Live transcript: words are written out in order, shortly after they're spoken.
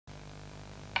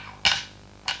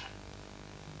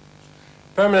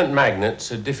Permanent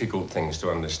magnets are difficult things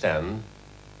to understand.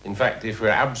 In fact, if we're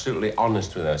absolutely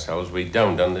honest with ourselves, we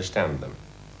don't understand them.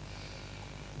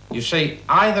 You see,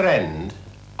 either end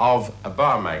of a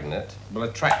bar magnet will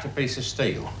attract a piece of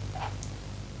steel.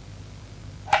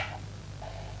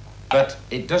 But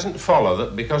it doesn't follow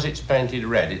that because it's painted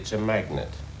red, it's a magnet.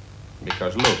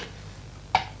 Because look,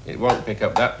 it won't pick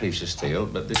up that piece of steel,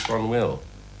 but this one will.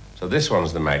 So this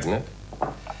one's the magnet.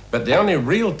 But the only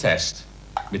real test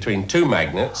between two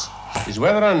magnets is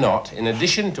whether or not, in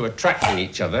addition to attracting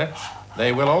each other,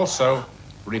 they will also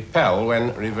repel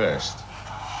when reversed.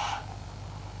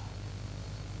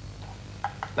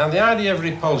 Now, the idea of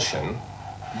repulsion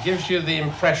gives you the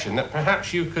impression that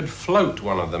perhaps you could float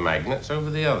one of the magnets over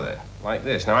the other, like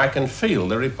this. Now, I can feel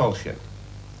the repulsion.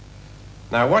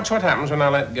 Now, watch what happens when I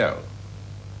let go.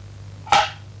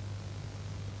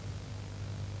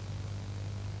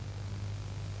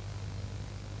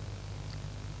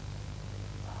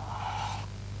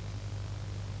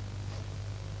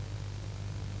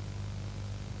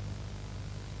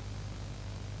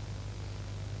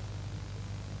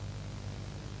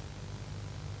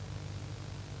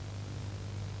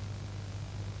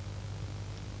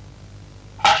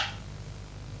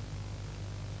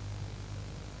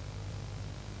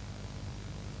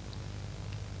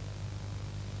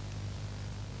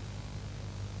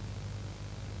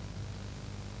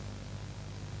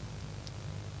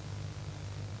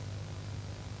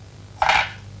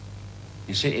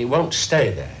 You see, it won't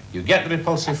stay there. You get the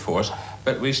repulsive force,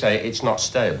 but we say it's not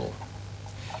stable.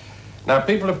 Now,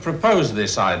 people have proposed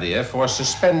this idea for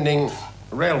suspending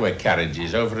railway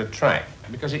carriages over a track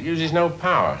because it uses no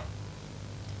power.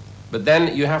 But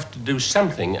then you have to do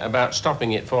something about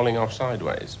stopping it falling off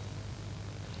sideways.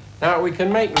 Now, we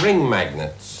can make ring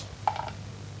magnets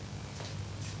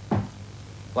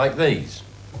like these.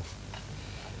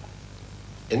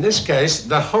 In this case,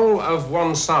 the whole of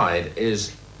one side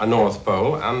is a north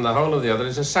pole and the whole of the other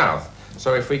is a south.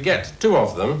 So if we get two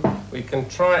of them, we can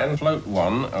try and float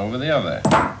one over the other.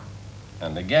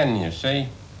 And again, you see,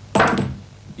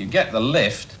 you get the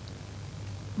lift,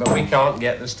 but we can't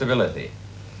get the stability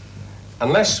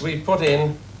unless we put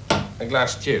in a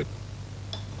glass tube.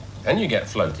 And you get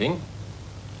floating.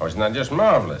 Oh, isn't that just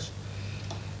marvelous?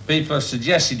 People have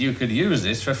suggested you could use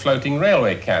this for floating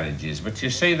railway carriages, but you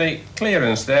see, the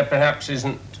clearance there perhaps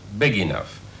isn't big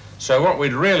enough. So what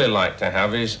we'd really like to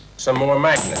have is some more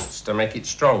magnets to make it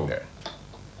stronger.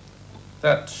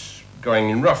 That's going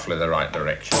in roughly the right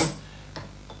direction.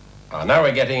 Now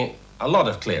we're getting a lot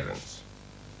of clearance.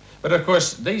 But of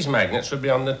course, these magnets would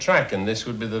be on the track and this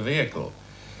would be the vehicle.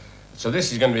 So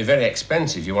this is going to be very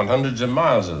expensive. You want hundreds of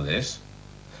miles of this.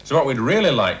 So what we'd really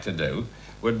like to do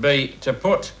would be to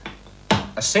put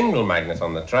a single magnet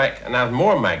on the track and have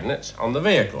more magnets on the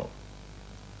vehicle.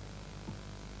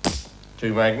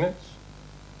 2 magnets,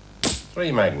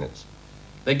 3 magnets.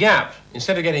 The gap,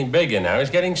 instead of getting bigger now,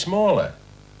 is getting smaller.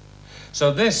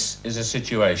 So this is a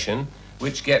situation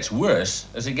which gets worse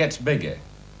as it gets bigger.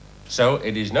 So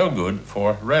it is no good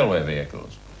for railway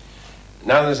vehicles.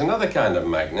 Now there's another kind of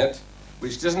magnet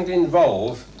which doesn't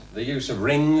involve the use of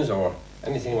rings or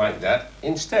anything like that.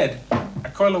 Instead, a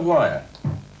coil of wire.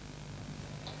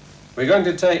 We're going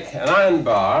to take an iron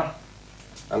bar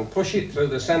and push it through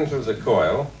the center of the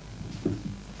coil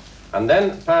and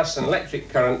then pass an electric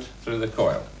current through the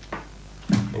coil.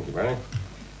 Thank you, Barry.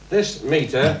 This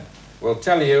meter will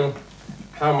tell you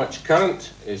how much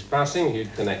current is passing.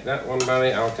 You'd connect that one,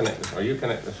 Barry. I'll connect this. Or you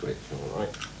connect the switch. All right.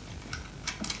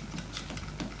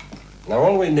 Now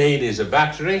all we need is a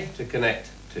battery to connect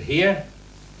to here,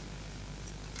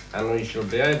 and we shall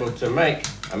be able to make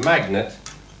a magnet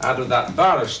out of that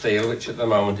bar of steel which at the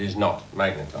moment is not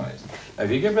magnetized. Now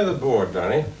if you give me the board,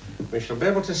 Barry, we shall be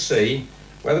able to see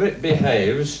whether it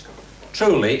behaves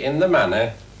truly in the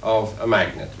manner of a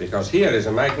magnet, because here is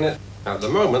a magnet. At the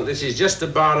moment, this is just a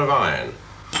bar of iron,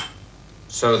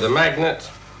 so the magnet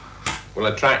will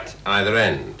attract either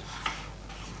end.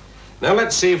 Now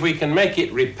let's see if we can make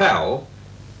it repel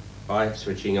by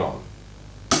switching on.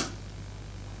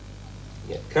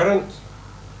 Get current.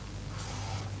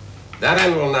 That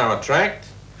end will now attract,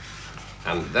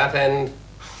 and that end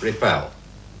repel.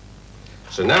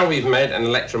 So now we've made an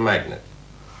electromagnet.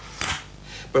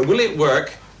 But will it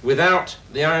work without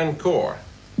the iron core?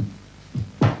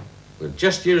 We'll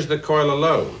just use the coil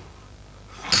alone.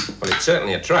 Well, it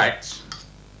certainly attracts.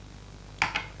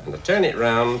 And I turn it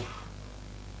round,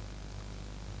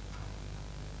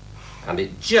 and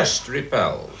it just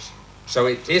repels. So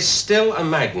it is still a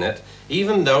magnet,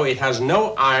 even though it has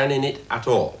no iron in it at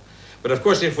all. But of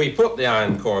course, if we put the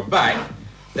iron core back,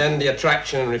 then the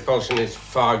attraction and repulsion is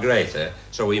far greater,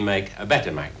 so we make a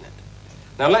better magnet.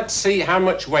 Now let's see how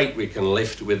much weight we can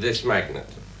lift with this magnet.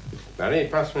 Barry,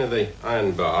 pass me the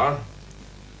iron bar.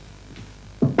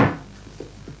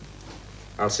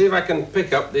 I'll see if I can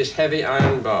pick up this heavy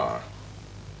iron bar.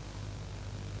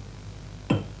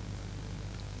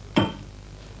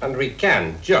 And we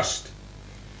can, just.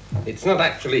 It's not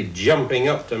actually jumping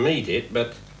up to meet it,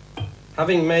 but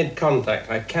having made contact,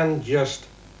 I can just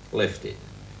lift it.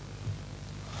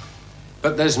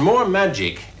 But there's more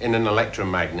magic in an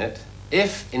electromagnet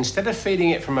if, instead of feeding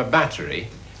it from a battery,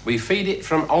 we feed it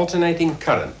from alternating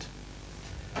current.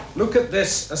 Look at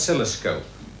this oscilloscope.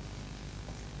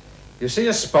 You see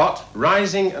a spot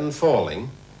rising and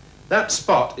falling. That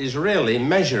spot is really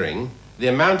measuring the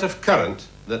amount of current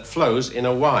that flows in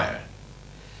a wire.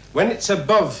 When it's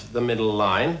above the middle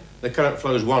line, the current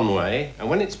flows one way, and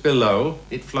when it's below,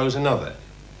 it flows another.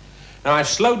 Now, I've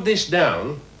slowed this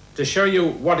down to show you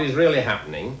what is really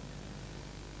happening,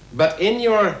 but in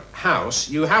your house,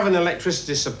 you have an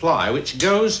electricity supply which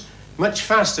goes much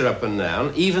faster up and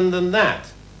down, even than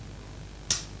that.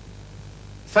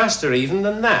 Faster even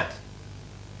than that.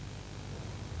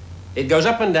 It goes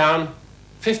up and down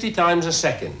 50 times a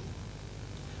second.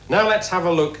 Now let's have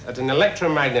a look at an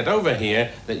electromagnet over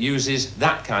here that uses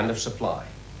that kind of supply.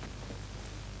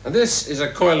 Now this is a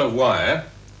coil of wire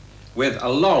with a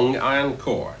long iron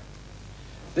core.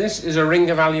 This is a ring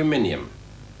of aluminium.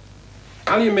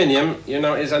 Aluminium, you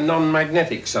know, is a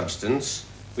non-magnetic substance.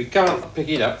 We can't pick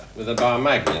it up with a bar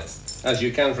magnet, as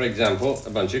you can, for example, a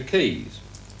bunch of keys.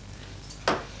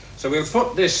 So we'll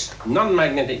put this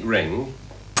non-magnetic ring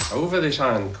over this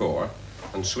iron core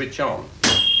and switch on.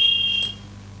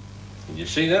 Did you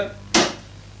see that?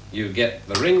 You get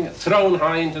the ring thrown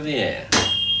high into the air.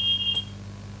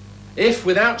 If,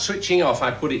 without switching off,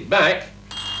 I put it back,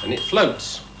 and it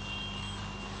floats.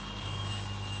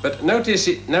 But notice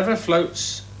it never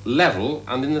floats level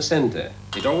and in the center.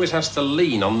 It always has to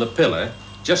lean on the pillar,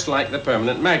 just like the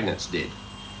permanent magnets did.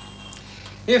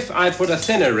 If I put a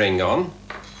thinner ring on,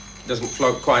 it doesn't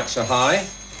float quite so high.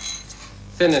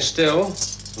 Thinner still,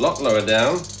 a lot lower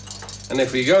down. And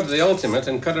if we go to the ultimate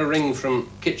and cut a ring from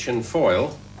kitchen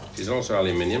foil, which is also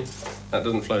aluminium, that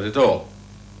doesn't float at all.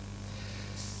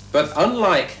 But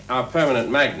unlike our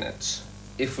permanent magnets,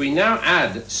 if we now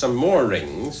add some more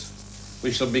rings,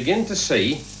 we shall begin to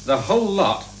see the whole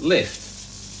lot lift.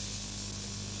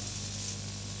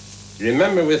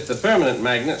 Remember, with the permanent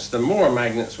magnets, the more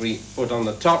magnets we put on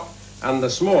the top and the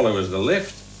smaller was the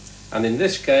lift. And in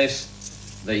this case,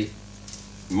 the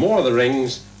more the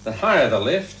rings, the higher the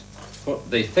lift.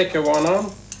 Put the thicker one on,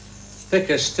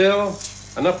 thicker still,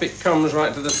 and up it comes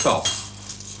right to the top.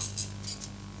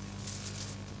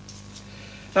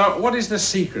 Now, what is the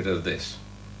secret of this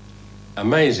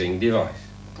amazing device?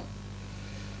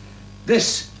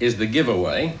 This is the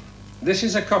giveaway. This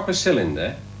is a copper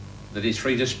cylinder that is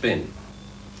free to spin.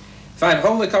 If I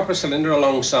hold the copper cylinder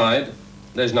alongside,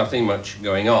 there's nothing much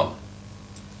going on.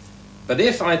 But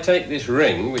if I take this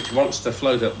ring, which wants to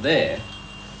float up there,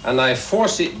 and I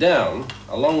force it down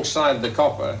alongside the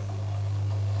copper,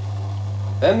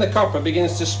 then the copper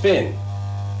begins to spin.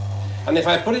 And if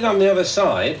I put it on the other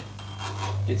side,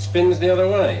 it spins the other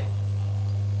way.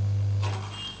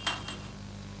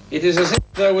 It is as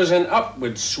if there was an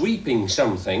upward sweeping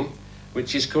something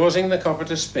which is causing the copper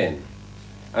to spin.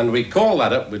 And we call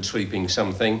that upward sweeping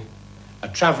something a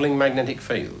travelling magnetic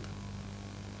field.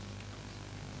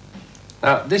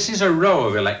 Now, this is a row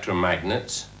of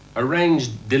electromagnets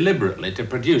arranged deliberately to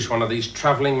produce one of these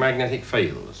travelling magnetic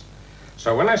fields.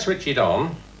 So when I switch it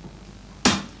on,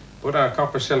 put our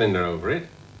copper cylinder over it,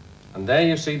 and there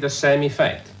you see the same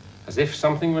effect, as if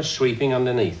something was sweeping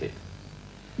underneath it.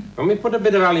 When we put a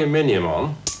bit of aluminium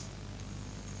on,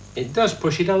 it does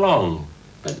push it along,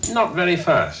 but not very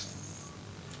fast.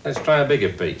 Let's try a bigger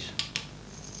piece.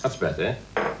 That's better.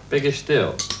 Bigger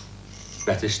still.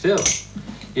 Better still.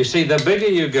 You see, the bigger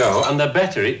you go, and the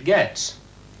better it gets.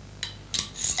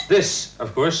 This,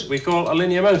 of course, we call a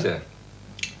linear motor.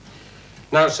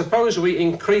 Now, suppose we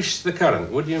increase the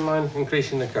current. Would you mind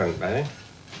increasing the current, Barry?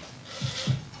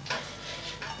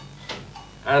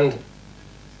 And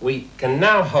we can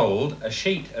now hold a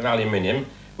sheet of aluminium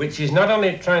which is not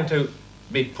only trying to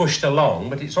be pushed along,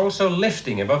 but it's also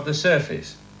lifting above the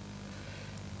surface.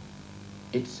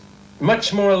 It's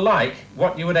much more like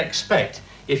what you would expect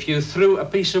if you threw a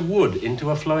piece of wood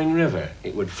into a flowing river.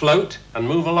 It would float and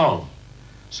move along.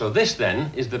 So this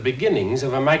then is the beginnings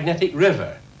of a magnetic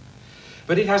river.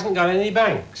 But it hasn't got any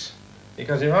banks,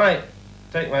 because if I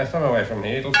take my thumb away from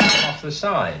here, it'll fall off the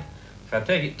side. If I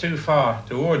take it too far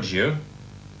towards you,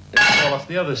 it'll fall off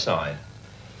the other side.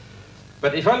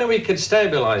 But if only we could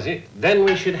stabilize it, then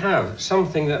we should have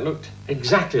something that looked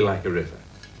exactly like a river.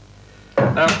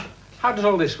 Now, how does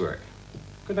all this work?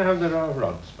 Could I have the row of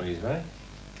rods, please, Ray?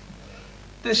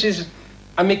 This is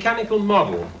a mechanical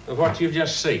model of what you've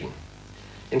just seen.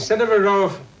 Instead of a row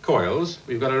of coils,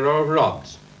 we've got a row of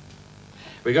rods.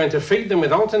 We're going to feed them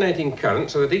with alternating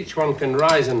current so that each one can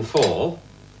rise and fall.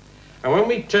 And when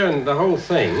we turn the whole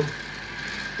thing,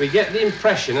 we get the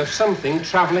impression of something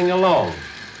travelling along.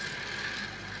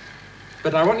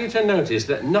 But I want you to notice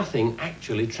that nothing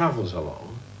actually travels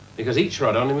along, because each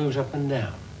rod only moves up and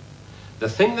down. The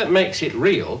thing that makes it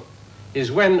real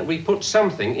is when we put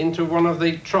something into one of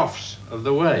the troughs of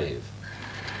the wave.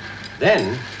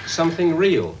 Then something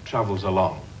real travels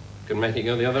along. Can make it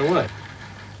go the other way.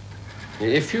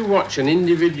 If you watch an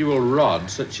individual rod,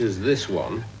 such as this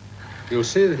one, you'll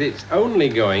see that it's only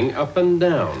going up and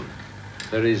down.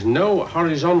 There is no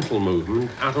horizontal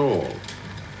movement at all.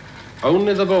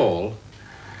 Only the ball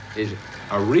is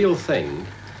a real thing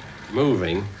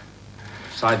moving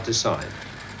side to side.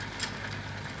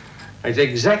 It's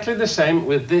exactly the same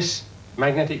with this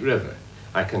magnetic river.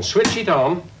 I can switch it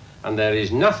on and there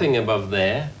is nothing above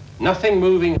there, nothing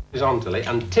moving horizontally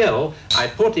until I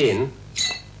put in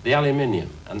the aluminium,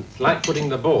 and it's like putting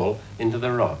the ball into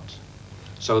the rods.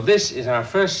 So this is our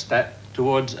first step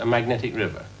towards a magnetic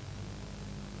river.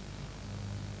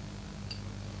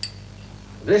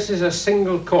 This is a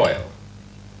single coil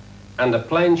and a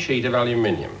plain sheet of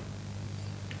aluminium.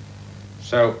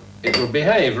 So it will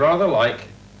behave rather like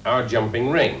our jumping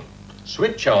ring.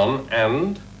 Switch on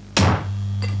and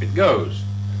it goes.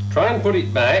 Try and put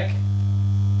it back.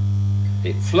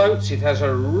 It floats. It has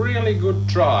a really good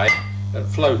try at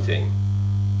floating,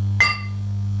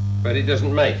 but it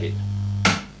doesn't make it.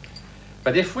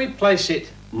 But if we place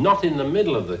it not in the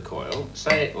middle of the coil,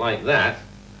 say it like that,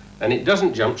 then it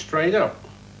doesn't jump straight up.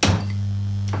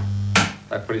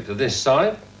 I put it to this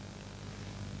side.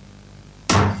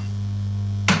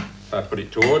 I put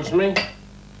it towards me,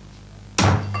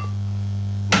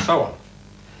 and so on.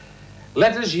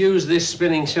 Let us use this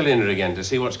spinning cylinder again to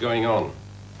see what's going on.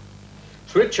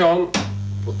 Switch on,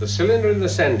 put the cylinder in the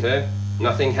center,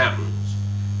 nothing happens.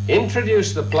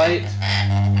 Introduce the plate,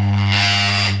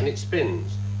 and it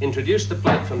spins. Introduce the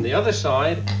plate from the other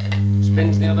side,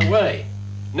 spins the other way.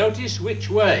 Notice which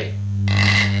way.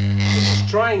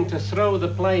 It's trying to throw the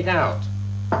plate out.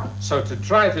 So to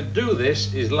try to do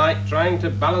this is like trying to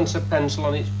balance a pencil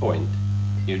on its point.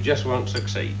 You just won't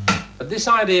succeed. But this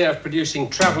idea of producing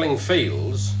travelling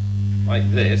fields, like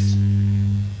this,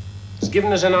 has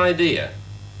given us an idea.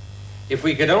 If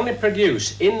we could only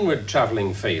produce inward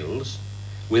travelling fields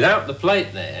without the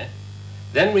plate there,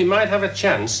 then we might have a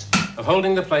chance of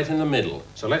holding the plate in the middle.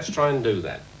 So let's try and do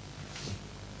that.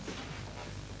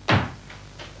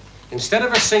 Instead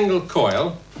of a single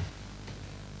coil,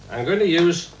 I'm going to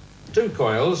use two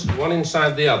coils, one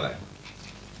inside the other.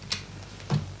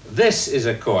 This is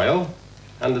a coil,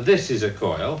 and this is a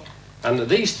coil, and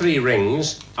these three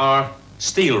rings are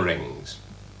steel rings.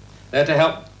 They're to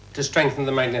help to strengthen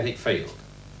the magnetic field.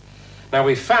 Now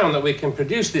we've found that we can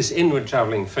produce this inward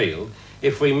travelling field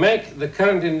if we make the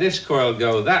current in this coil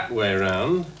go that way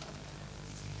around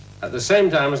at the same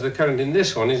time as the current in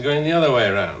this one is going the other way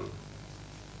around.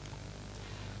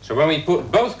 So when we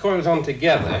put both coils on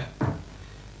together,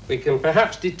 we can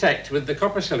perhaps detect with the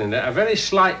copper cylinder a very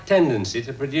slight tendency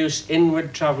to produce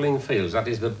inward travelling fields. That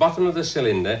is the bottom of the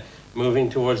cylinder moving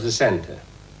towards the centre.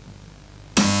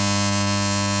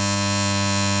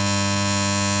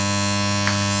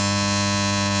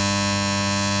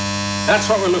 That's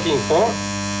what we're looking for.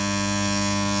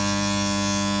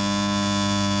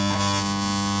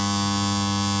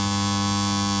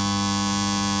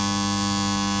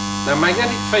 The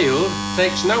magnetic field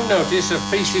takes no notice of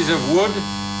pieces of wood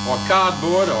or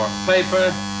cardboard or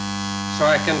paper, so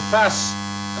I can pass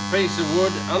a piece of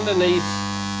wood underneath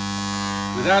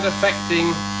without affecting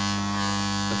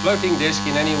the floating disc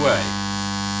in any way.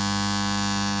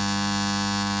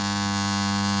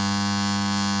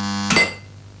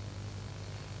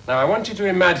 Now I want you to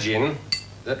imagine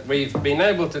that we've been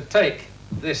able to take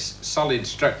this solid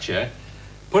structure,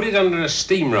 put it under a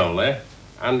steamroller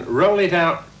and roll it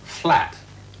out flat,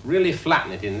 really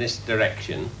flatten it in this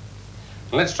direction.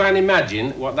 And let's try and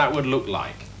imagine what that would look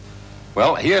like.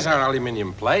 Well, here's our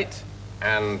aluminium plate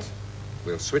and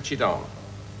we'll switch it on.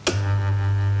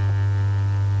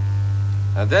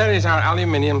 Now there is our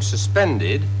aluminium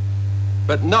suspended,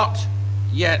 but not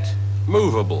yet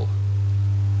movable.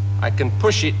 I can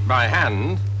push it by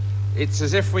hand. It's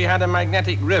as if we had a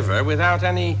magnetic river without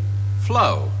any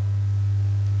flow.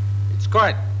 It's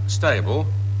quite stable,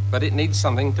 but it needs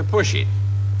something to push it.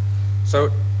 So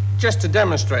just to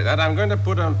demonstrate that, I'm going to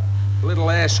put a little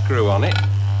air screw on it,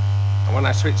 and when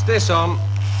I switch this on,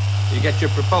 you get your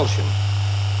propulsion.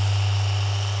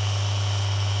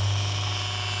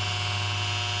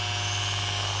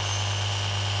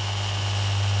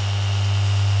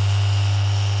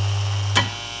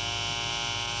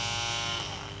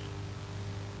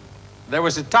 There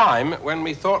was a time when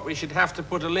we thought we should have to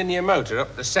put a linear motor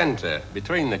up the center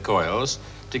between the coils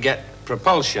to get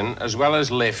propulsion as well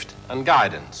as lift and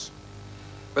guidance.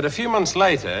 But a few months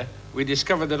later, we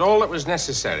discovered that all that was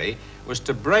necessary was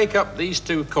to break up these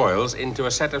two coils into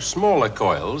a set of smaller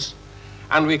coils,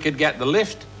 and we could get the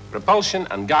lift, propulsion,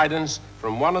 and guidance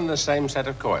from one and the same set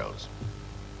of coils.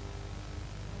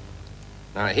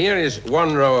 Now, here is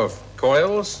one row of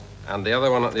coils and the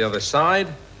other one at the other side.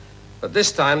 But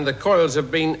this time, the coils have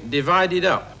been divided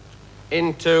up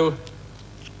into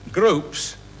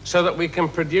groups so that we can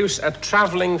produce a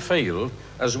traveling field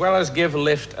as well as give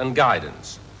lift and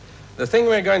guidance. The thing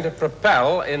we're going to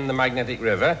propel in the magnetic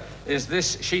river is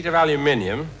this sheet of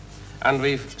aluminium, and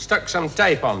we've stuck some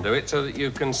tape onto it so that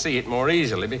you can see it more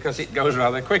easily because it goes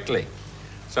rather quickly.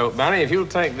 So, Barry, if you'll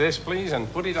take this, please,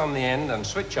 and put it on the end and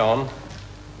switch on,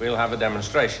 we'll have a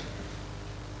demonstration.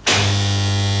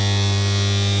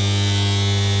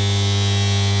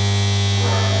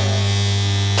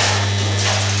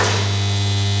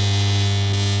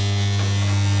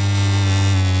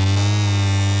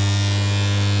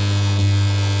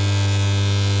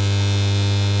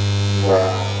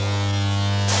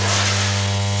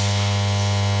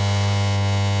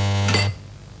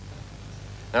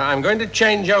 Now, I'm going to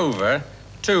change over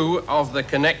two of the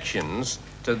connections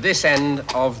to this end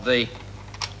of the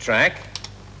track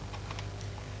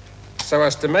so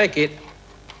as to make it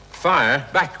fire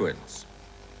backwards.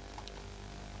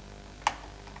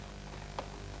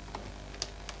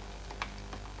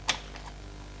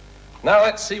 Now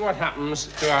let's see what happens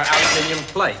to our aluminium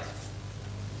plate.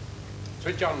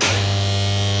 Switch on, please.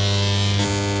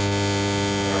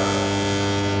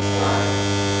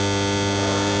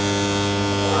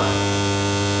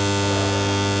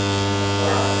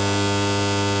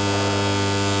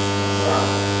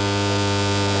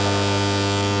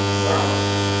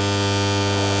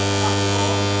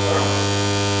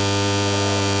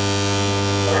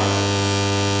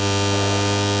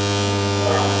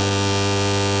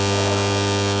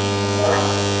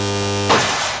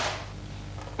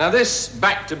 Now, this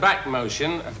back-to-back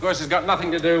motion, of course, has got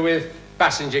nothing to do with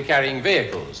passenger-carrying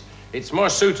vehicles. It's more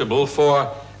suitable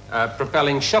for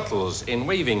propelling shuttles in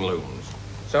weaving looms.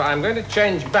 So I'm going to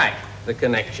change back the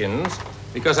connections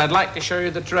because I'd like to show you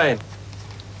the train.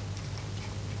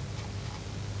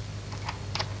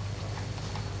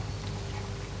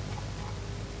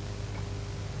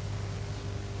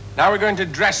 Now we're going to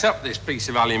dress up this piece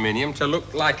of aluminium to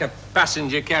look like a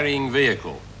passenger-carrying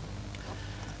vehicle.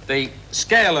 The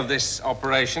scale of this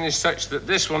operation is such that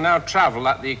this will now travel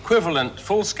at the equivalent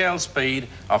full-scale speed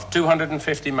of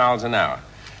 250 miles an hour.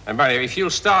 And Barry, if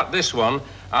you'll start this one,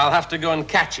 I'll have to go and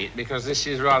catch it because this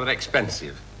is rather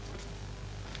expensive.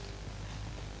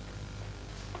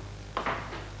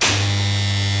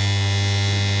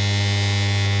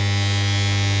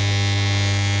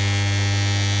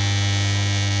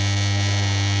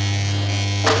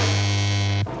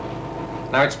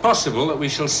 Now, it's possible that we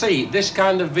shall see this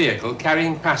kind of vehicle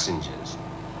carrying passengers.